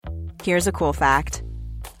Here's a cool fact.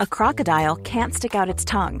 A crocodile can't stick out its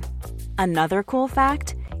tongue. Another cool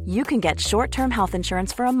fact, you can get short-term health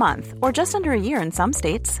insurance for a month or just under a year in some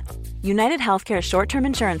states. United Healthcare short-term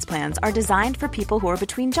insurance plans are designed for people who are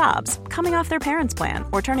between jobs, coming off their parents' plan,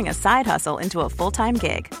 or turning a side hustle into a full-time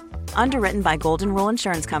gig. Underwritten by Golden Rule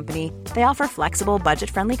Insurance Company, they offer flexible,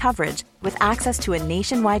 budget-friendly coverage with access to a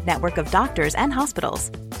nationwide network of doctors and hospitals.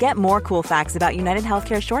 Get more cool facts about United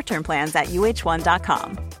Healthcare short-term plans at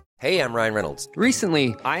uh1.com. Hey, I'm Ryan Reynolds.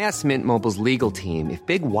 Recently, I asked Mint Mobile's legal team if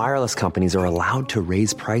big wireless companies are allowed to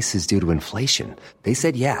raise prices due to inflation. They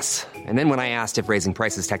said yes. And then when I asked if raising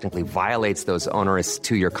prices technically violates those onerous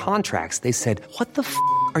two-year contracts, they said, "What the f***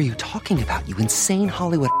 are you talking about, you insane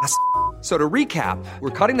Hollywood ass?" So to recap,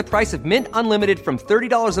 we're cutting the price of Mint Unlimited from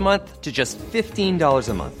 $30 a month to just $15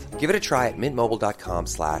 a month. Give it a try at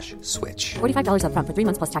mintmobile.com/switch. $45 up front for 3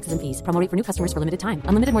 months plus taxes and fees. Promo rate for new customers for limited time.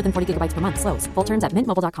 Unlimited more than 40 gigabytes per month. Slows full terms at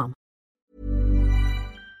mintmobile.com.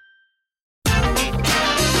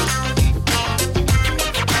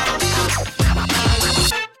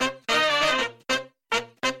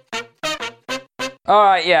 All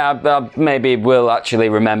right, yeah, maybe we'll actually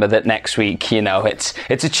remember that next week,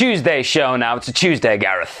 it's a Tuesday show now. It's a Tuesday,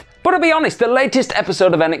 Gareth. But I'll be honest, the latest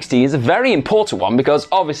episode of NXT is a very important one because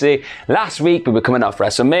obviously last week we were coming off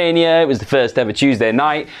WrestleMania, it was the first ever Tuesday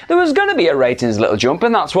night, there was going to be a ratings little jump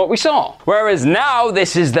and that's what we saw. Whereas now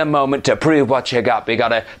this is the moment to prove what you got. We got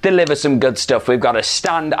to deliver some good stuff, we've got to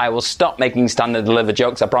stand. I will stop making stand and deliver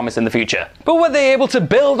jokes, I promise, in the future. But were they able to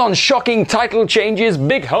build on shocking title changes,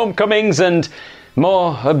 big homecomings and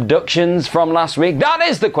more abductions from last week? That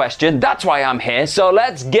is the question. That's why I'm here. So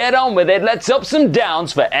let's get on with it. Let's up some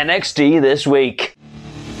downs for NXT this week.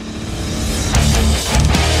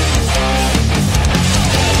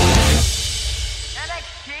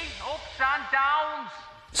 NXT ups and downs.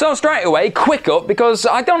 So straight away, quick up, because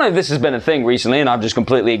I don't know if this has been a thing recently and I've just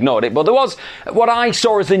completely ignored it, but there was what I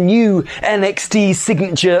saw as the new NXT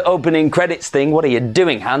signature opening credits thing. What are you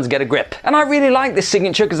doing, Hans? Get a grip. And I really liked this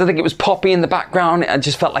signature because I think it was poppy in the background. It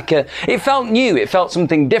just felt like it felt new. It felt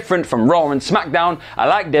something different from Raw and SmackDown. I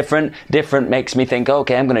like different. Different makes me think,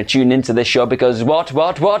 okay, I'm going to tune into this show because what?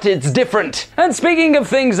 It's different. And speaking of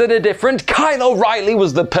things that are different, Kyle O'Reilly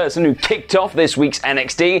was the person who kicked off this week's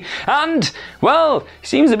NXT. And, well, he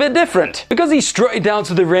seems a bit different because he strutted down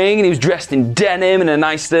to the ring and he was dressed in denim and a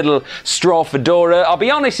nice little straw fedora. I'll be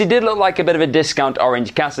honest, he did look like a bit of a discount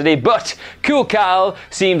Orange Cassidy, but Cool Kyle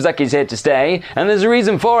seems like he's here to stay, and there's a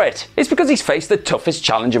reason for it. It's because he's faced the toughest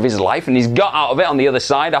challenge of his life and he's got out of it on the other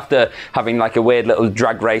side after having like a weird little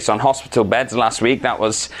drag race on hospital beds last week. That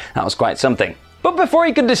was quite something. But before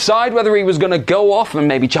he could decide whether he was going to go off and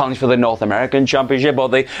maybe challenge for the North American Championship or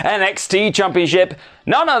the NXT Championship,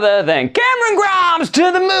 none other than Cameron Grimes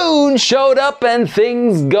to the moon showed up and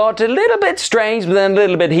things got a little bit strange but then a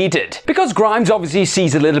little bit heated. Because Grimes obviously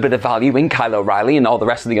sees a little bit of value in Kyle O'Reilly and all the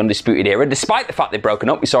rest of the Undisputed Era. Despite the fact they've broken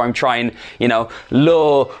up, we saw him try and,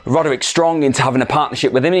 lure Roderick Strong into having a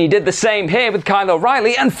partnership with him, and he did the same here with Kyle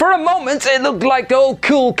O'Reilly, and for a moment it looked like old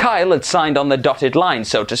Cool Kyle had signed on the dotted line,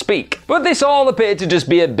 so to speak. But this all appeared to just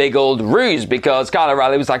be a big old ruse because Kyle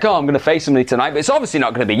O'Reilly was like, I'm going to face somebody tonight, but it's obviously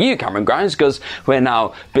not going to be you, Cameron Grimes, because we're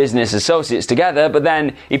now business associates together. But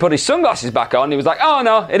then he put his sunglasses back on and he was like, oh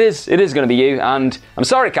no, it is going to be you, and I'm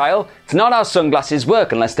sorry, Kyle, it's not how sunglasses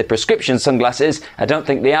work unless they're prescription sunglasses. I don't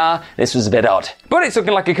think they are. This was a bit odd. But it's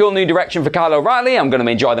looking like a cool new direction for Kyle O'Reilly. I'm going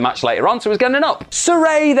to enjoy the match later on, so it's getting up.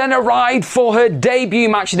 Saray then arrived for her debut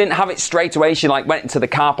match. She didn't have it straight away. She went into the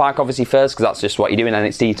car park obviously first, because that's just what you do in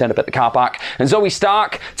NXT. You turn up at the car park. And Zoe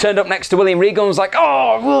Stark turned up next to William Regal and was like,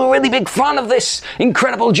 really big fan of this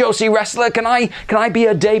incredible Josie wrestler. Can I be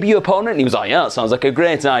her debut opponent? And he was like, yeah, that sounds like a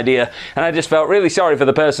great idea. And I just felt really sorry for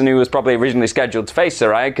the person who was probably originally scheduled to face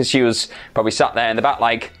Saray, because she was probably sat there in the back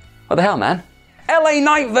like, what the hell, man? LA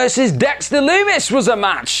Knight versus Dexter Lumis was a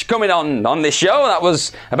match coming on this show that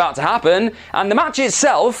was about to happen, and the match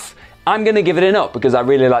itself, I'm going to give it an up because I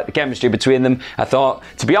really like the chemistry between them. I thought,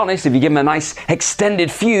 to be honest, if you give them a nice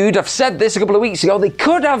extended feud, I've said this a couple of weeks ago, they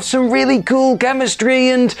could have some really cool chemistry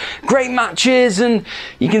and great matches, and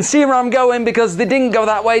you can see where I'm going because they didn't go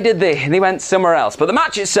that way, did they? They went somewhere else. But the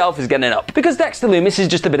match itself is getting up because Dexter Lumis is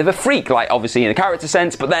just a bit of a freak, like obviously in a character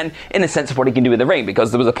sense, but then in a sense of what he can do in the ring, because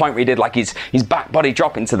there was a point where he did like his back body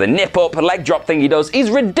drop into the nip up, a leg drop thing he does. He's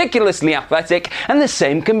ridiculously athletic, and the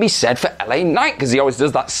same can be said for LA Knight because he always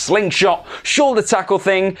does that slingshot shoulder tackle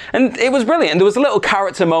thing, and it was brilliant. And there was a little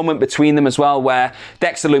character moment between them as well where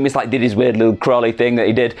Dexter Lumis did his weird little crawly thing that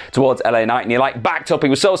he did towards LA Knight, and he backed up. He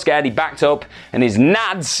was so scared he backed up and his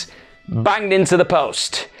nads banged into the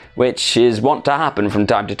post. which is wont to happen from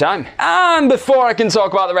time to time. And before I can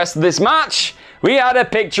talk about the rest of this match, we had a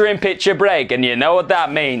picture-in-picture break, and you know what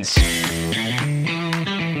that means.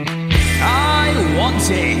 I want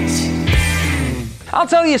it. I'll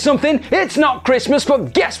tell you something, it's not Christmas,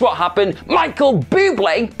 but guess what happened? Michael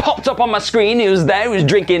Bublé popped up on my screen. He was there, he was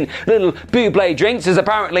drinking little Bublé drinks. There's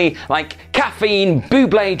apparently like caffeine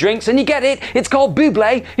Bublé drinks, and you get it, it's called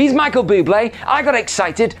Bublé. He's Michael Bublé. I got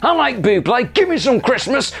excited. I like Bublé. Give me some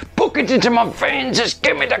Christmas. Book it into my veins. Just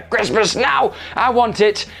give me the Christmas now. I want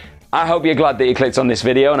it. I hope you're glad that you clicked on this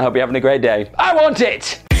video, and I hope you're having a great day. I want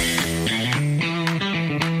it.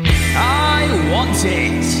 I want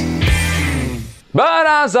it. But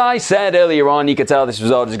as I said earlier on, you could tell this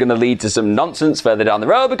was all just going to lead to some nonsense further down the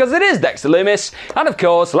road because it is Dexter Lumis. And of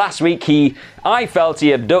course, last week I felt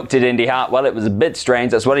he abducted Indy Hartwell. It was a bit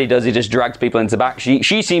strange. That's what he does. He just drags people into the back.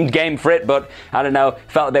 She seemed game for it, but I don't know,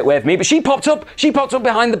 felt a bit weird for me. But she popped up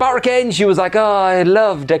behind the barricade and she was like, oh, I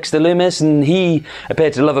love Dexter Lumis. And he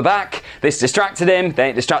appeared to love her back. This distracted him. They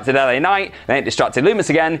ain't distracted LA Knight. They ain't distracted Lumis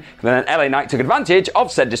again. And then LA Knight took advantage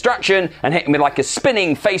of said distraction and hit him with like a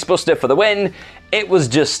spinning facebuster for the win. It was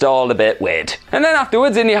just all a bit weird. And then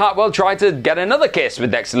afterwards, Indy Hartwell tried to get another kiss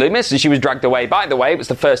with Dexter Lumis, and she was dragged away. By the way, it was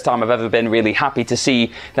the first time I've ever been really happy to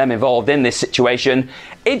see them involved in this situation.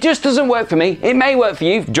 It just doesn't work for me. It may work for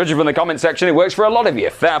you. Judging from the comment section, it works for a lot of you.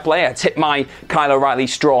 Fair play. I tip my Kyle O'Reilly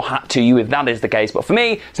straw hat to you if that is the case. But for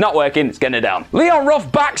me, it's not working. It's getting it down. Leon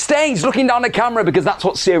Ruff backstage looking down the camera because that's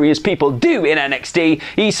what serious people do in NXT.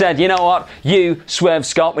 He said, you know what? You, Swerve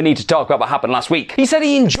Scott, we need to talk about what happened last week. He said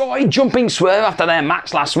he enjoyed jumping Swerve after their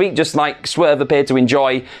match last week, just like Swerve appeared to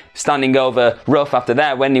enjoy standing over Ruff after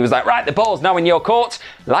there when he was like, right, the ball's now in your court.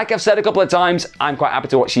 Like I've said a couple of times, I'm quite happy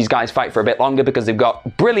to watch these guys fight for a bit longer because they've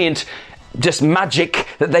got brilliant, just magic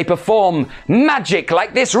that they perform. Magic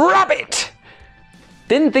like this rabbit.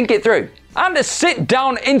 Didn't think it through. And a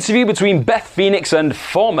sit-down interview between Beth Phoenix and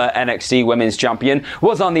former NXT Women's Champion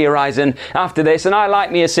was on the horizon after this, and I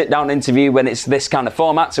like me a sit-down interview when it's this kind of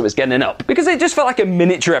format, so it's getting up. Because it just felt like a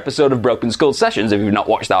miniature episode of Broken Skull Sessions. If you've not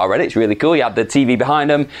watched that already, it's really cool. You had the TV behind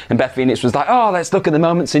them, and Beth Phoenix was like, oh, let's look at the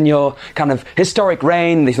moments in your kind of historic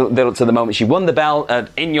reign. They looked at the moment she won the belt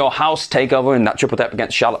In Your House takeover in that triple threat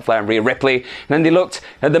against Charlotte Flair and Rhea Ripley. And then they looked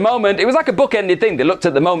at the moment, it was like a bookended thing. They looked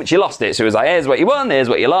at the moment she lost it. So it was like, here's what you won, here's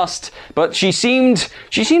what you lost. But she seemed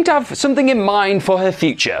to have something in mind for her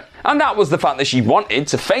future. And that was the fact that she wanted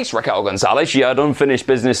to face Raquel Gonzalez. She had unfinished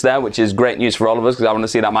business there, which is great news for all of us because I want to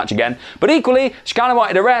see that match again. But equally, she kind of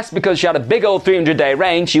wanted a rest because she had a big old 300-day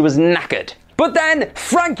reign. She was knackered. But then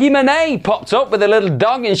Frankie Monet popped up with a little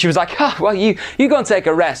dog and she was like, well, you go and take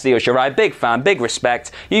a rest, Io Shirai. Big fan, big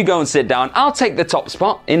respect. You go and sit down. I'll take the top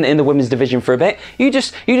spot in the women's division for a bit. You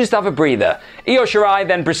just have a breather. Io Shirai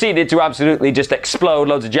then proceeded to absolutely just explode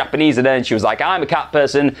loads of Japanese at her and she was like, I'm a cat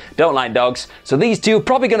person, don't like dogs. So these two are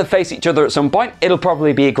probably going to face each other at some point. It'll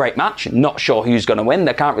probably be a great match. Not sure who's going to win.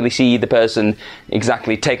 They can't really see the person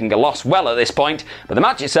exactly taking a loss well at this point. But the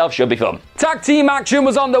match itself should be fun. Tag team action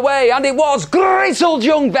was on the way and it was grizzled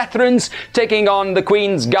young veterans taking on the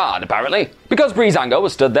Queen's Guard, apparently. Because Breezango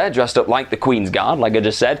was stood there dressed up like the Queen's Guard, like I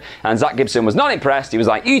just said, and Zack Gibson was not impressed. He was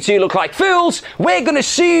like, you two look like fools. We're going to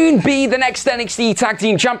soon be the next NXT Tag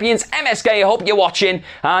Team Champions. MSK, I hope you're watching.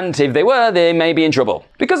 And if they were, they may be in trouble.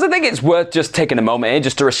 Because I think it's worth just taking a moment here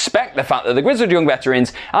just to respect the fact that the grizzled young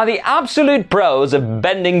veterans are the absolute pros of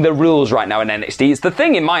bending the rules right now in NXT. It's the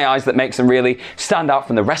thing in my eyes that makes them really stand out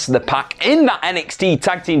from the rest of the pack in that NXT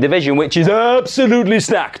Tag Team division, which is absolutely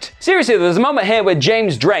stacked. Seriously, there's a moment here where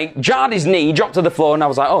James Drake jarred his knee, dropped to the floor, and I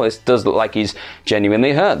was like, oh, this does look like he's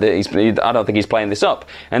genuinely hurt. I don't think he's playing this up.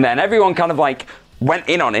 And then everyone kind of like went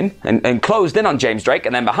in on him and closed in on James Drake,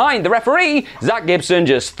 and then behind the referee, Zack Gibson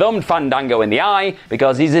just thumbed Fandango in the eye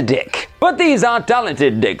because he's a dick. But these are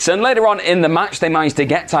talented dicks, and later on in the match they managed to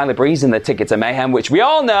get Tyler Breeze in the Ticket to Mayhem, which we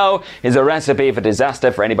all know is a recipe for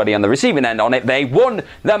disaster for anybody on the receiving end on it. They won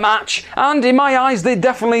the match, and in my eyes they're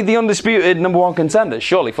definitely the undisputed number one contenders,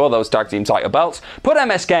 surely, for those tag team title belts. Put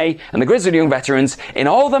MSK and the Grizzled Young Veterans in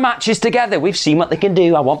all the matches together. We've seen what they can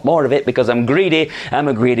do. I want more of it because I'm greedy. I'm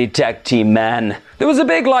a greedy tag team man. There was a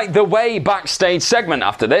big, The Way backstage segment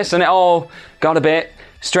after this, and it all got a bit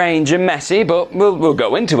strange and messy, but we'll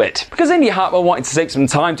go into it. Because Indy Hartwell wanted to take some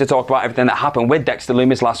time to talk about everything that happened with Dexter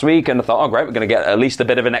Lumis last week, and I thought, oh great, we're going to get at least a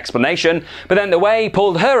bit of an explanation. But then The Way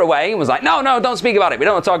pulled her away and was like, no, don't speak about it. We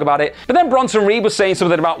don't want to talk about it. But then Bronson Reed was saying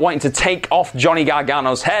something about wanting to take off Johnny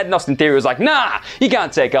Gargano's head, and Austin Theory was like, nah, you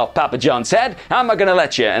can't take off Papa John's head. I'm not going to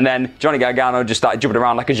let you. And then Johnny Gargano just started jumping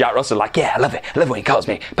around like a Jack Russell, like, yeah, I love it. I love when he calls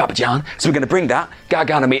me Papa John. So we're going to bring that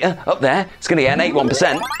Gargano meter up there. It's going to get an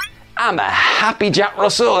 81%. I'm a happy Jack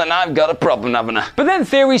Russell and I've got a problem, haven't I? But then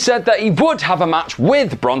Theory said that he would have a match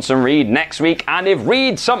with Bronson Reed next week, and if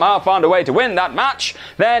Reed somehow found a way to win that match,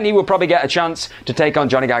 then he would probably get a chance to take on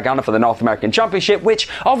Johnny Gargano for the North American Championship, which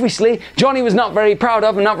obviously Johnny was not very proud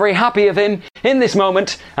of and not very happy of him in this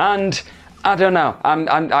moment, and I don't know.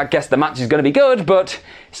 I guess the match is going to be good, but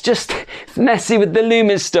it's just messy with the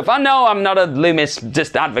Loomis stuff. I know I'm not a Loomis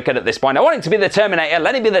just advocate at this point. I want it to be the Terminator.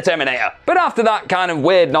 Let it be the Terminator. But after that kind of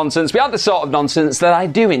weird nonsense, we had the sort of nonsense that I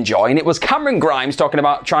do enjoy, and it was Cameron Grimes talking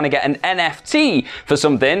about trying to get an NFT for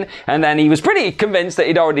something, and then he was pretty convinced that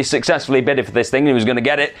he'd already successfully bid for this thing and he was going to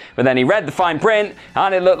get it, but then he read the fine print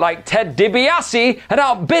and it looked like Ted DiBiase had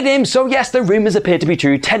outbid him. So yes, the rumours appear to be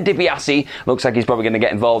true. Ted DiBiase looks like he's probably going to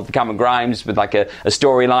get involved with Cameron Grimes with like a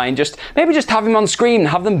storyline. Maybe just have him on screen,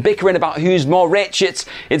 have them bickering about who's more rich. It's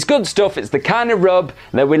good stuff. It's the kind of rub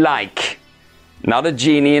that we like. Not a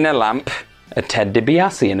genie in a lamp, a Ted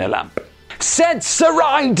DiBiase in a lamp. Said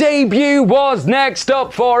Sarai debut was next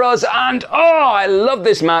up for us, and I love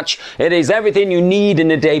this match. It is everything you need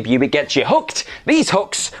in a debut. It gets you hooked. These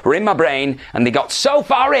hooks were in my brain, and they got so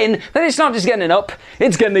far in that it's not just getting up,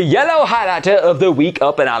 it's getting the yellow highlighter of the week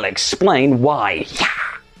up, and I'll explain why. Yeah.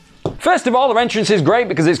 First of all, the entrance is great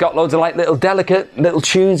because it's got loads of like little delicate little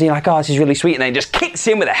tunes and you're like, oh, this is really sweet, and then it just kicks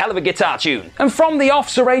in with a hell of a guitar tune. And from the off,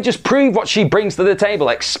 Sarai just proved what she brings to the table.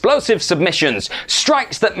 Explosive submissions,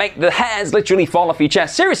 strikes that make the hairs literally fall off your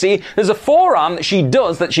chest. Seriously, there's a forearm that she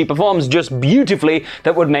does that she performs just beautifully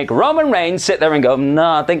that would make Roman Reigns sit there and go,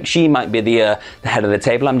 no, I think she might be the head of the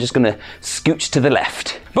table. I'm just going to scooch to the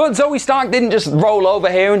left. But Zoe Stark didn't just roll over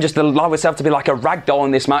here and just allow herself to be like a ragdoll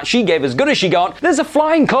in this match. She gave as good as she got. There's a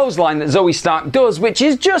flying clothesline that Zoe Stark does, which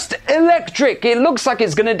is just electric. It looks like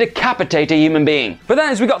it's going to decapitate a human being. But then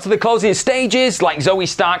as we got to the closing stages, like Zoe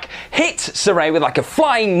Stark hit Sarai with like a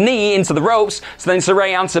flying knee into the ropes. So then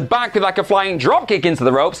Sarai answered back with like a flying dropkick into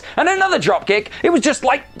the ropes and another dropkick. It was just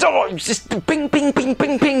like, it was just ping, ping, ping,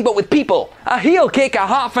 ping, ping, but with people. A heel kick, a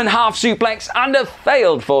half and half suplex, and a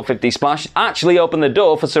failed 450 splash actually opened the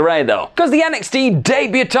door for Sarai though. Because the NXT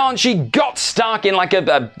debutante, she got Stark in like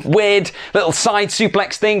a weird little side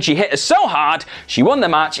suplex thing. She hit her so hard, she won the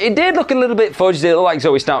match. It did look a little bit fudged. It looked like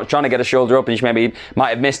Zoe Stark was trying to get her shoulder up and she maybe might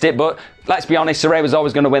have missed it, but let's be honest, Sarai was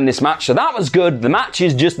always going to win this match, so that was good. The match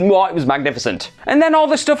is just, it was magnificent. And then all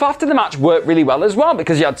the stuff after the match worked really well as well,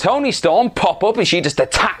 because you had Toni Storm pop up and she just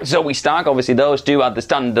attacked Zoe Stark. Obviously, those two had the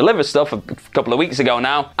stand and deliver stuff a couple of weeks ago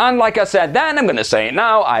now. And like I said then, I'm going to say it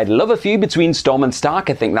now, I'd love a feud between Storm and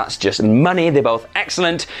Stark. I think that's just money. They're both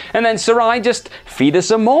excellent. And then Sarai just feed us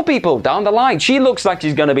some more people down the line. She looks like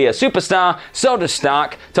she's going to be a superstar. So does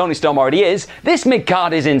Stark. Toni Storm already is. This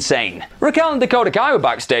mid-card is insane. Raquel and Dakota Kai were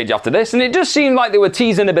backstage after this, and it just seemed like they were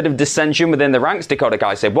teasing a bit of dissension within the ranks. Dakota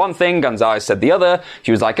Kai said one thing, Gonzalez said the other.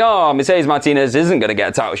 She was like, oh, Mercedes Martinez isn't going to get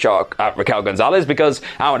a title shot at Raquel Gonzalez because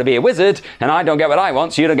I want to be a wizard and I don't get what I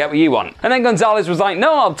want, so you don't get what you want. And then Gonzalez was like,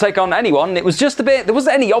 no, I'll take on anyone. It was just a bit, there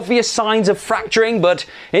wasn't any obvious signs of fracturing, but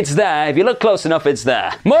it's there. If you look close enough, it's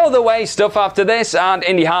there. More of the way stuff after this, and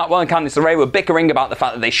Indy Hartwell and Candice LeRae were bickering about the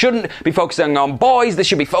fact that they shouldn't be focusing on boys, they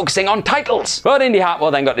should be focusing on titles. But Indy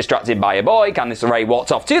Hartwell then got distracted by a boy. Candice LeRae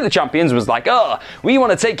walked off to the champions, was like, oh, we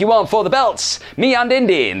want to take you on for the belts, me and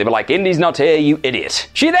Indy. And they were like, Indy's not here, you idiot.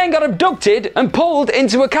 She then got abducted and pulled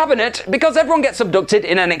into a cabinet because everyone gets abducted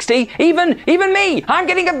in NXT, even me. I'm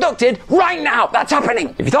getting abducted right now. That's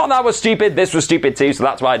happening. If you thought that was stupid, this was stupid too, so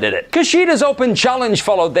that's why I did it. Kushida's open challenge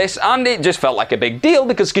followed this, and it just felt like a big deal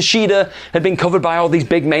because Kushida had been covered by all these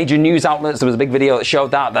big major news outlets. There was a big video that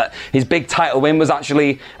showed that his big title win was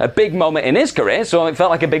actually a big moment in his career, so it felt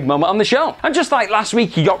like a big moment on the show. And just like last week,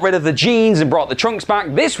 he got rid of the jeans and brought the trunks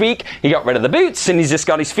back. This week, he got rid of the boots and he's just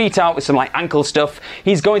got his feet out with some like ankle stuff.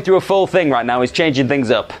 He's going through a full thing right now. He's changing things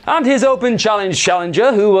up. And his open challenge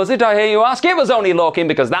challenger, who was it, I hear you ask? It was Oney Lorcan,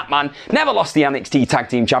 because that man never lost the NXT Tag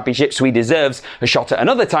Team Championship, so he deserves a shot at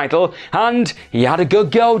another title. And he had a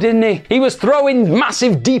good go, didn't he? He was throwing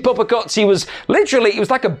massive deep uppercuts. He was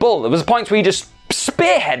like a bull. There was points where he just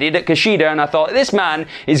spearheaded at Kushida, and I thought, this man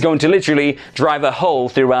is going to literally drive a hole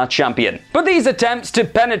through our champion. But these attempts to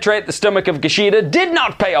penetrate the stomach of Kushida did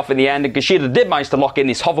not pay off in the end, and Kushida did manage to lock in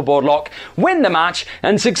his hoverboard lock, win the match,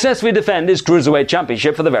 and successfully defend his Cruiserweight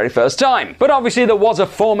Championship for the very first time. But obviously there was a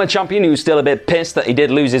former champion who's still a bit pissed that he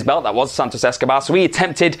did lose his belt. That was Santos Escobar, so he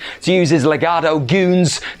attempted to use his Legado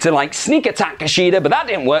goons to like sneak attack Kushida, but that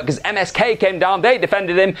didn't work because MSK came down, they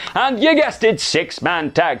defended him, and you guessed it,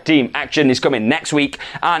 6-man tag team action is coming next week,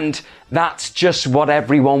 and That's just what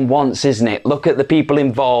everyone wants, isn't it? Look at the people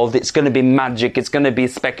involved. It's going to be magic. It's going to be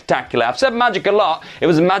spectacular. I've said magic a lot. It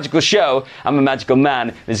was a magical show. I'm a magical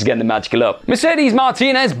man. This is getting the magical up. Mercedes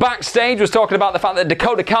Martinez backstage was talking about the fact that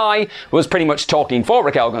Dakota Kai was pretty much talking for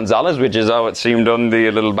Raquel Gonzalez, which is how it seemed on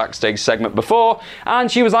the little backstage segment before.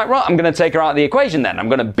 And she was like, right, I'm going to take her out of the equation then. I'm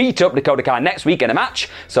going to beat up Dakota Kai next week in a match.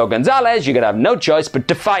 So Gonzalez, you're going to have no choice but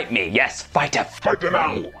to fight me. Yes, fight her. Fight her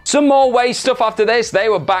now. Some more Way stuff after this. They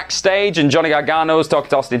were backstage. And Johnny Gargano was talking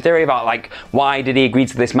to Austin Theory about, like, why did he agree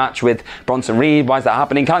to this match with Bronson Reed? Why is that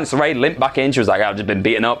happening? Candice LeRae limped back in. She was like, I've just been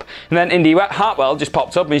beaten up. And then Indy Hartwell just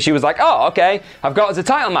popped up and she was like, oh, okay, I've got us a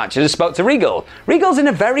title match. I just spoke to Regal. Regal's in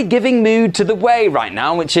a very giving mood to the Way right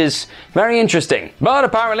now, which is very interesting. But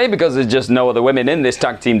apparently, because there's just no other women in this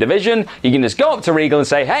tag team division, you can just go up to Regal and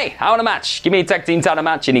say, hey, I want a match. Give me a tag team title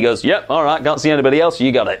match. And he goes, yep, all right, can't see anybody else.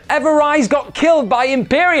 You got it. Ever Rise got killed by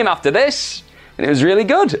Imperium after this. And it was really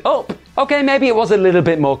good. Okay, maybe it was a little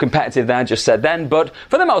bit more competitive than I just said then, but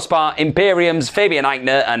for the most part, Imperium's Fabian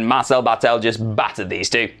Eichner and Marcel Bartel just battered these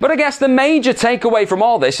two. But I guess the major takeaway from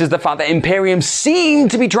all this is the fact that Imperium seem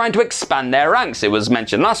to be trying to expand their ranks. It was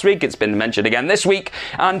mentioned last week, it's been mentioned again this week,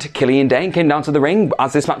 and Killian Dane came down to the ring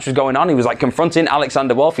as this match was going on. He was like confronting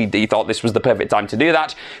Alexander Wolf. He thought this was the perfect time to do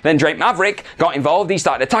that. Then Drake Maverick got involved. He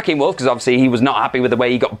started attacking Wolf because obviously he was not happy with the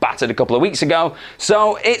way he got battered a couple of weeks ago.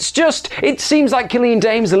 So it seems like Killian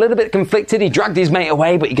Dane's a little bit conflicted. He dragged his mate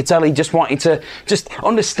away, but you could tell he just wanted to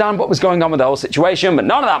understand what was going on with the whole situation. But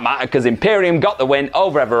none of that mattered because Imperium got the win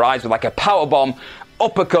over Ever Rise with like a powerbomb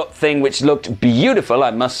uppercut thing, which looked beautiful, I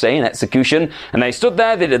must say, in execution. And they stood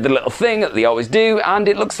there, they did the little thing that they always do, and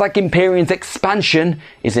it looks like Imperium's expansion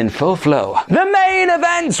is in full flow. The main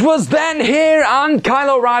event was then here, and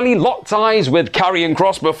Kyle O'Reilly locked eyes with Karrion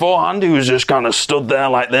Kross beforehand, who was just kind of stood there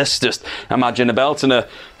like this. Just imagine a belt and a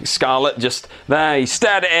Scarlett just there. He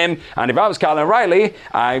stared at him, and if I was Kyle O'Reilly,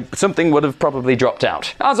 something would have probably dropped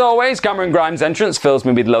out. As always, Cameron Grimes' entrance fills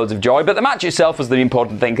me with loads of joy, but the match itself was the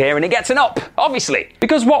important thing here, and it gets an up, obviously.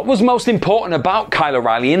 Because what was most important about Kyle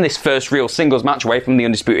O'Reilly in this first real singles match away from the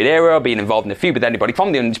Undisputed Era, being involved in a feud with anybody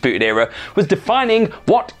from the Undisputed Era, was defining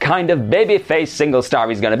what kind of babyface single star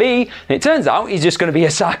he's going to be. And it turns out he's just going to be a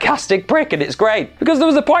sarcastic prick, and it's great. Because there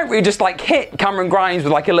was a point where he just like hit Cameron Grimes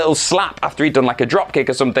with like a little slap after he'd done like a dropkick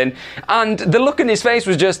or something, and the look in his face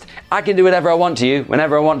was just, I can do whatever I want to you,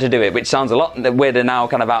 whenever I want to do it, which sounds a lot weirder now,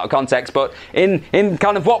 kind of out of context, but in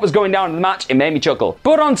kind of what was going down in the match, it made me chuckle.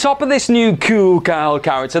 But on top of this new cool Kyle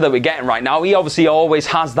character that we're getting right now, he obviously always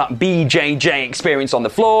has that BJJ experience on the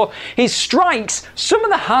floor. His strikes, some of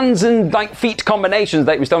the hands and like feet combinations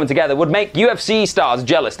that he was throwing together would make UFC stars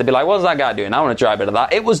jealous. They'd be like, what's that guy doing? I want to try a bit of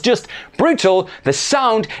that. It was just brutal. The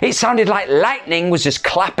sound, it sounded like lightning was just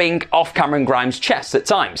clapping off Cameron Grimes' chest at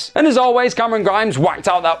times. And as always, Cameron Grimes whacked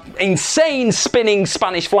out that insane spinning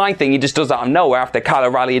Spanish fly thing he just does out of nowhere after Kyle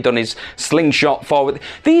O'Reilly had done his slingshot forward.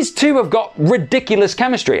 These two have got ridiculous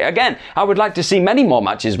chemistry. Again, I would like to see many more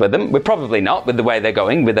matches with them. We're probably not with the way they're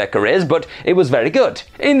going with their careers, but it was very good.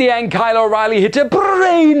 In the end, Kyle O'Reilly hit a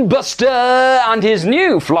brain buster and his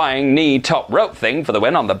new flying knee top rope thing for the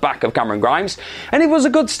win on the back of Cameron Grimes. And it was a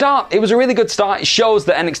good start. It was a really good start. It shows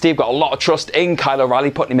that NXT have got a lot of trust in Kyle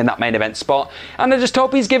O'Reilly, putting him in that main event spot. And I just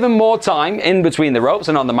hope he's given more time in between the ropes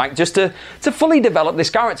and on the mic just to fully develop this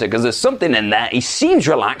character, because there's something in there. He seems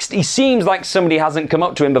relaxed. He seems like somebody hasn't come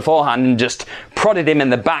up to him beforehand and just prodded him in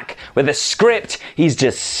the back with a script. He's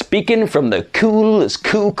just speaking from the coolest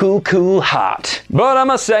cool heart. But I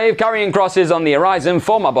must say, if Karrion Kross is on the horizon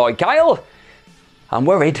for my boy Kyle, I'm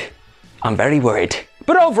worried. I'm very worried.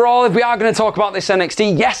 But overall, if we are going to talk about this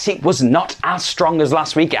NXT, yes, it was not as strong as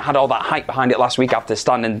last week. It had all that hype behind it last week after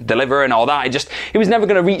Stand and Deliver and all that. It was never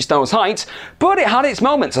going to reach those heights, but it had its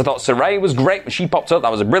moments. I thought Sarray was great when she popped up.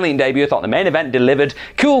 That was a brilliant debut. I thought the main event delivered.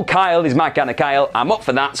 Cool Kyle is my kind of Kyle. I'm up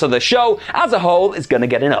for that. So the show as a whole is going to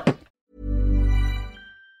get an up.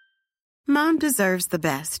 Mom deserves the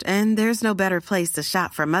best, and there's no better place to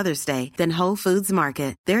shop for Mother's Day than Whole Foods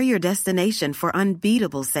Market. They're your destination for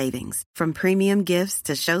unbeatable savings, from premium gifts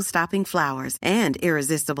to show-stopping flowers and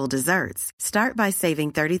irresistible desserts. Start by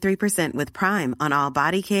saving 33% with Prime on all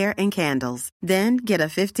body care and candles. Then get a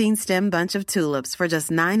 15-stem bunch of tulips for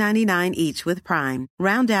just $9.99 each with Prime.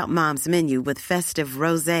 Round out Mom's menu with festive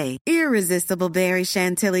rosé, irresistible berry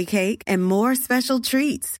chantilly cake, and more special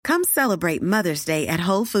treats. Come celebrate Mother's Day at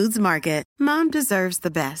Whole Foods Market. Market. Mom deserves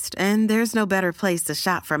the best, and there's no better place to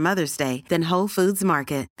shop for Mother's Day than Whole Foods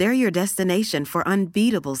Market. They're your destination for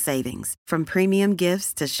unbeatable savings, from premium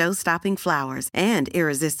gifts to show-stopping flowers and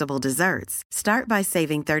irresistible desserts. Start by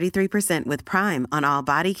saving 33% with Prime on all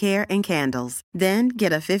body care and candles. Then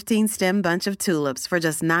get a 15-stem bunch of tulips for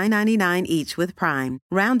just $9.99 each with Prime.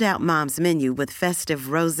 Round out Mom's menu with festive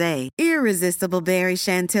rosé, irresistible berry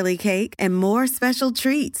chantilly cake, and more special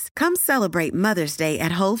treats. Come celebrate Mother's Day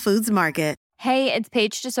at Whole Foods Market. Hey, it's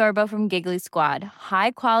Paige DeSorbo from Giggly Squad.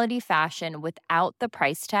 High quality fashion without the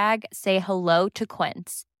price tag. Say hello to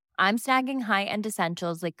Quince. I'm snagging high-end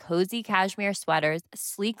essentials like cozy cashmere sweaters,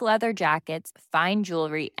 sleek leather jackets, fine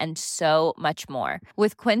jewelry, and so much more.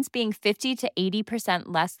 With Quince being 50 to 80%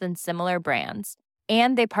 less than similar brands.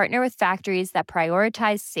 And they partner with factories that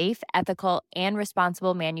prioritize safe, ethical, and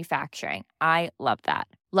responsible manufacturing. I love that.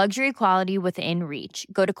 Luxury quality within reach.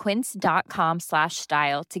 Go to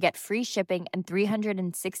quince.com/style to get free shipping and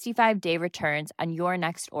 365-day returns on your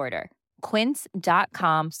next order.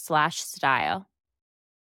 Quince.com/style.